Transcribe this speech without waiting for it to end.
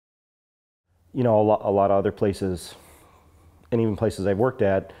You know, a lot of other places, and even places I've worked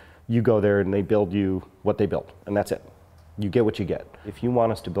at, you go there and they build you what they build, and that's it. You get what you get. If you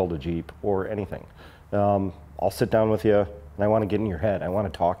want us to build a Jeep or anything, I'll sit down with you and I want to get in your head. I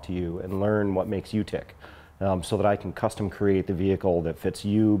want to talk to you and learn what makes you tick, so that I can custom create the vehicle that fits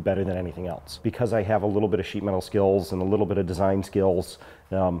you better than anything else. Because I have a little bit of sheet metal skills and a little bit of design skills,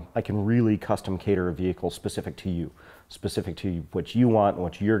 I can really custom cater a vehicle specific to you, specific to what you want and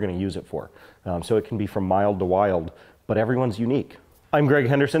what you're going to use it for. So it can be from mild to wild, but everyone's unique. I'm Greg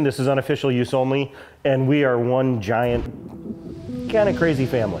Henderson, this is Unofficial Use Only, and we are one giant, kind of crazy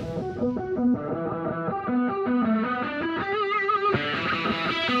family.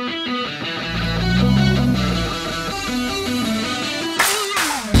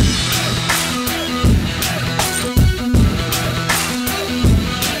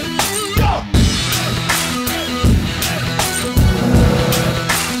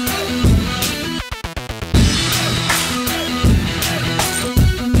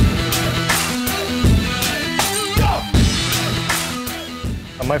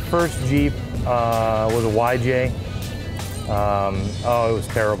 My first Jeep was a YJ. Oh, it was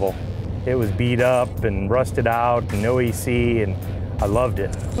terrible. It was beat up and rusted out and no AC, and I loved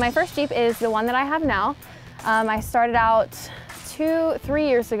it. My first Jeep is the one that I have now. I started out 3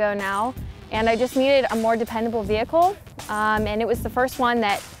 years ago now, and I just needed a more dependable vehicle. And it was the first one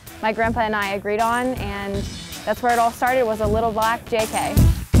that my grandpa and I agreed on, and that's where it all started, was a little black JK.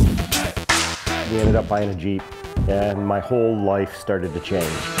 We ended up buying a Jeep, and my whole life started to change.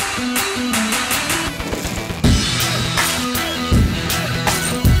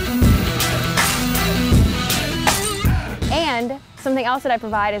 And something else that I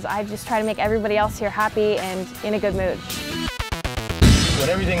provide is I just try to make everybody else here happy and in a good mood. When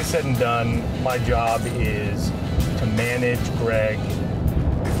everything's said and done, my job is to manage Greg,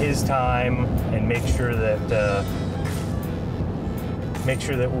 his time, and make sure that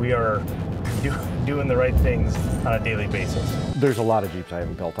we are doing the right things on a daily basis. There's a lot of Jeeps I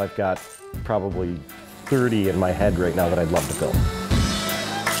haven't built. I've got probably 30 in my head right now that I'd love to build.